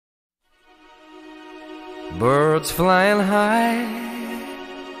Birds flying high,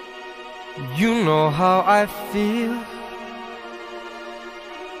 you know how I feel.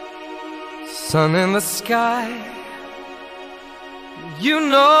 Sun in the sky, you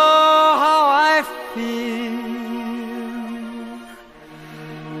know how I feel.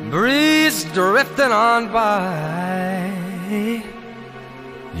 Breeze drifting on by,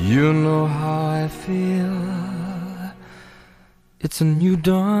 you know how I feel. It's a new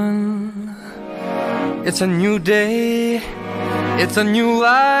dawn, it's a new day, it's a new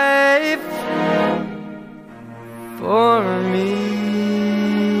life for me.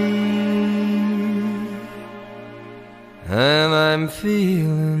 And I'm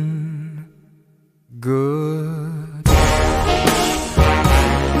feeling good.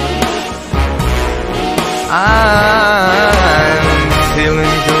 I'm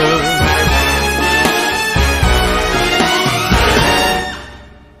feeling good.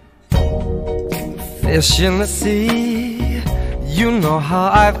 Fish in the sea, you know how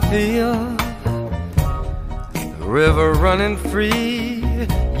I feel. River running free,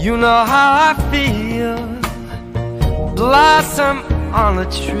 you know how I feel. Blossom on a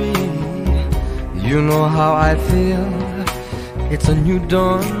tree, you know how I feel. It's a new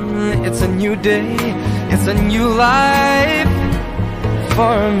dawn, it's a new day, it's a new life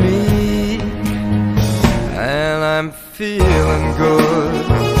for me. And I'm feeling good.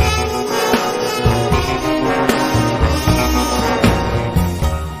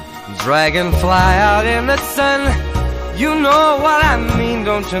 Dragonfly out in the sun, you know what I mean,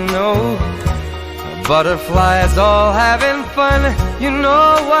 don't you know? Butterflies all having fun, you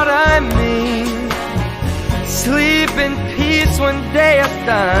know what I mean. Sleep in peace when day is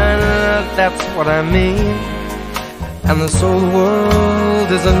done, that's what I mean. And this old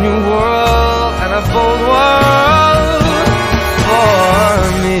world is a new world and a bold world for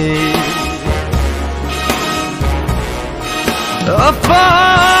me.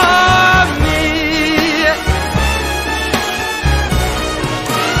 For me.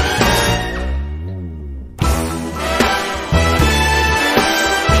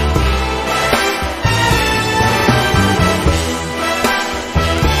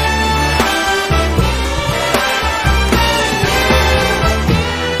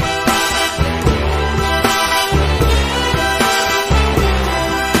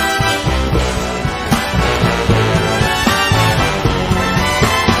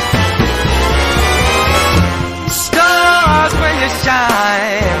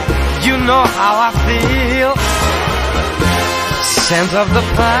 You know how I feel. Scent of the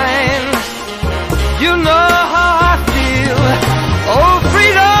pine, you know how I feel. Oh,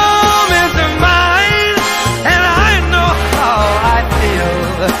 freedom is mine, and I know how I feel.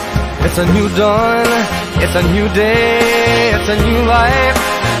 It's a new dawn, it's a new day, it's a new life.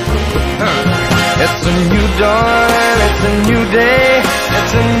 It's a new dawn, it's a new day,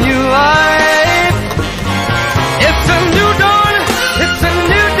 it's a new